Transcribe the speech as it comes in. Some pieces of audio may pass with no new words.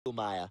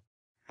Maya.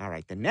 All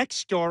right, the next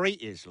story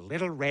is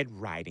Little Red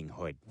Riding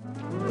Hood.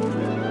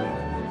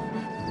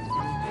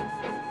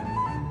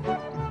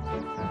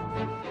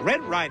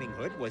 Red Riding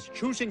Hood was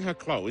choosing her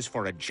clothes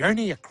for a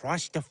journey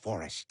across the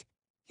forest.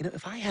 You know,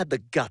 if I had the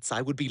guts,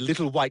 I would be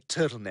Little White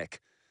Turtleneck.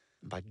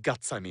 By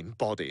guts, I mean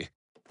body.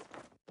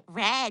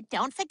 Red,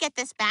 don't forget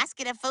this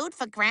basket of food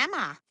for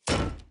Grandma.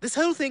 This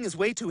whole thing is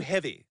way too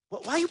heavy.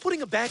 Why are you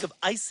putting a bag of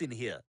ice in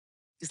here?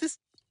 Is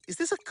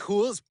this a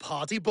Coors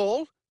party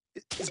ball?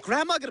 Is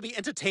Grandma going to be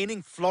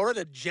entertaining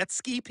Florida jet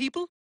ski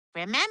people?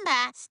 Remember,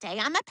 stay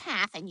on the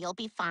path and you'll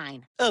be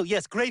fine. Oh,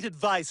 yes, great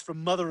advice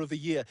from Mother of the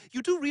Year.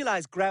 You do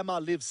realize Grandma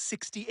lives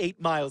 68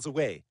 miles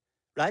away,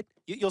 right?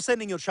 You're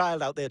sending your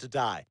child out there to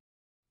die.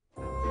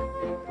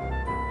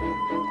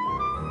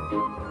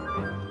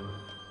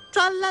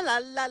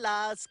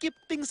 Tra-la-la-la-la,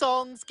 skipping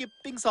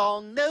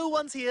song, no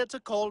one's here to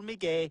call me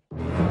gay.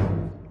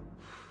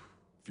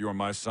 If you were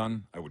my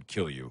son, I would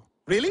kill you.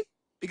 Really?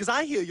 Because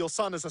I hear your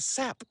son is a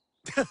sap.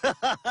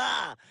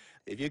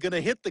 If you're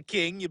gonna hit the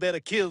king, you better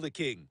kill the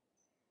king.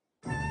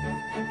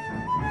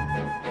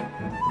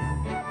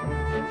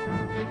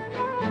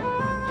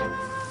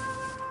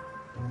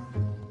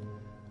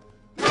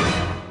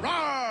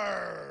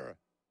 Roar!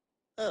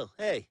 Oh,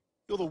 hey,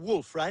 you're the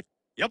wolf, right?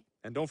 Yep,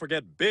 and don't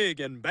forget big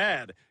and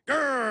bad.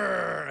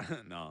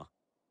 Grrr! No.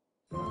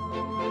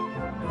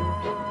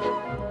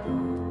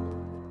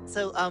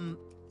 So,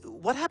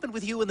 what happened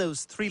with you and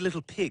those 3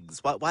 little pigs?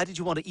 Why did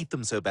you want to eat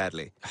them so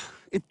badly?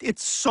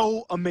 It's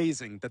so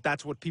amazing that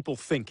that's what people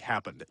think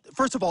happened.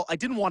 First of all, I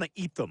didn't want to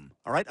eat them,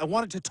 all right? I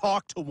wanted to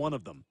talk to one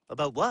of them.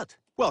 About what?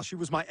 Well, she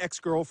was my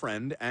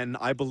ex-girlfriend, and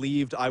I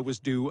believed I was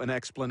due an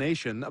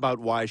explanation about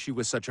why she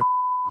was such a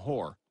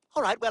whore.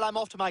 All right, well, I'm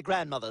off to my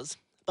grandmother's.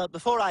 But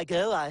before I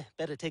go, I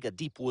better take a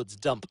deep woods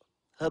dump.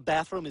 Her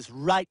bathroom is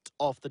right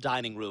off the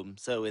dining room,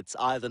 so it's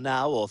either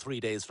now or 3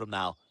 days from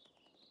now.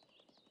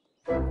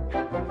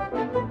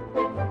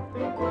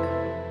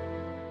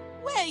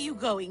 Where are you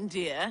going,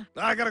 dear?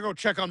 I gotta go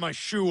check on my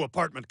shoe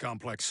apartment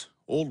complex.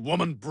 Old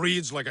woman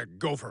breeds like a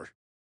gopher.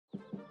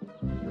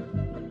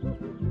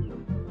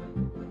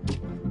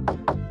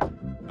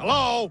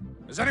 Hello?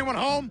 Is anyone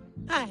home?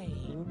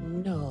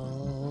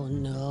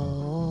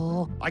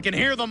 No. I can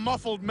hear the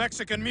muffled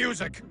Mexican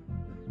music.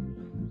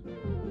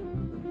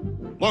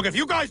 Look, if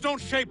you guys don't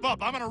shape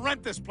up, I'm gonna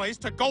rent this place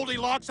to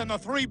Goldilocks and the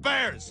 3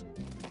 Bears.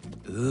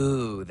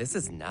 Ooh, this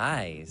is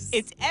nice.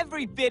 It's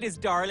every bit as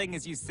darling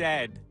as you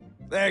said.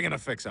 They're gonna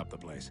fix up the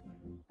place.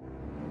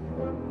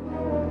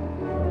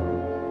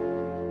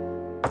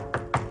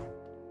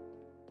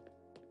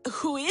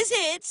 Who is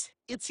it?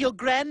 It's your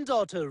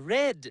granddaughter,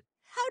 Red.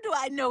 How do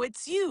I know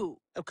it's you?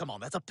 Oh, come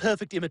on, that's a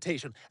perfect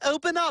imitation.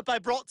 Open up, I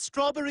brought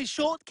strawberry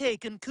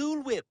shortcake and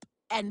Cool Whip.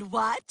 And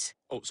what?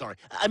 Oh, sorry,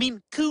 I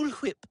mean Cool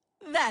Whip.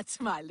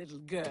 That's my little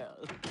girl.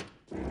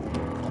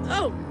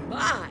 Oh,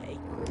 my.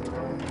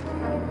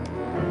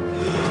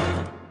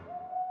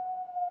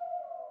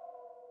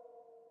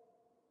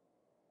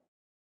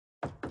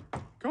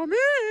 Come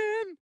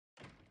in.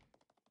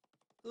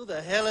 Who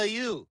the hell are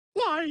you?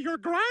 Why, your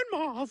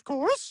grandma, of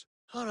course.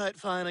 All right,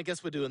 fine, I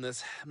guess we're doing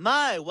this.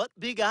 My, what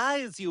big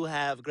eyes you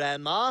have,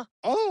 Grandma.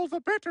 All the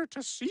better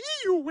to see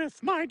you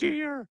with, my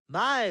dear.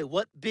 My,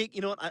 what big...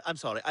 You know what, I'm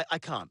sorry, I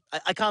can't.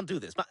 I can't do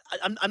this.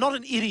 I'm not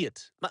an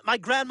idiot. My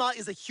grandma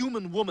is a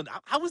human woman.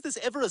 How is this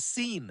ever a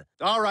scene?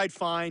 All right,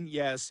 fine.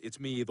 Yes, it's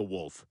me, the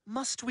wolf.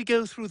 Must we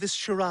go through this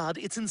charade?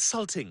 It's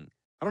insulting.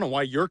 I don't know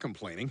why you're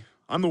complaining.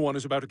 I'm the one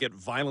who's about to get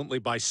violently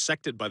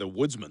bisected by the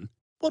woodsman.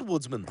 What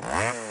woodsman?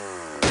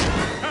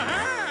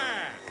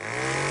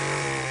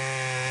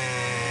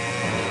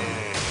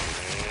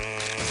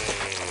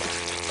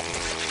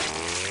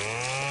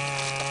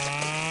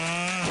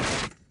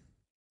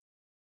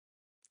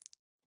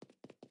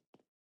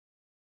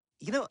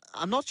 You know,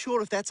 I'm not sure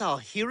if that's our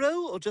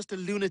hero or just a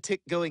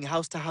lunatic going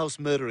house to house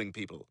murdering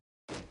people.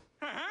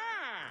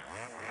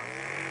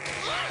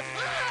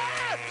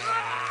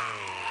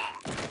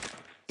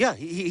 Yeah,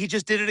 he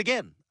just did it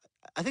again.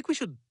 I think we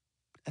should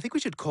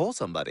call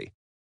somebody.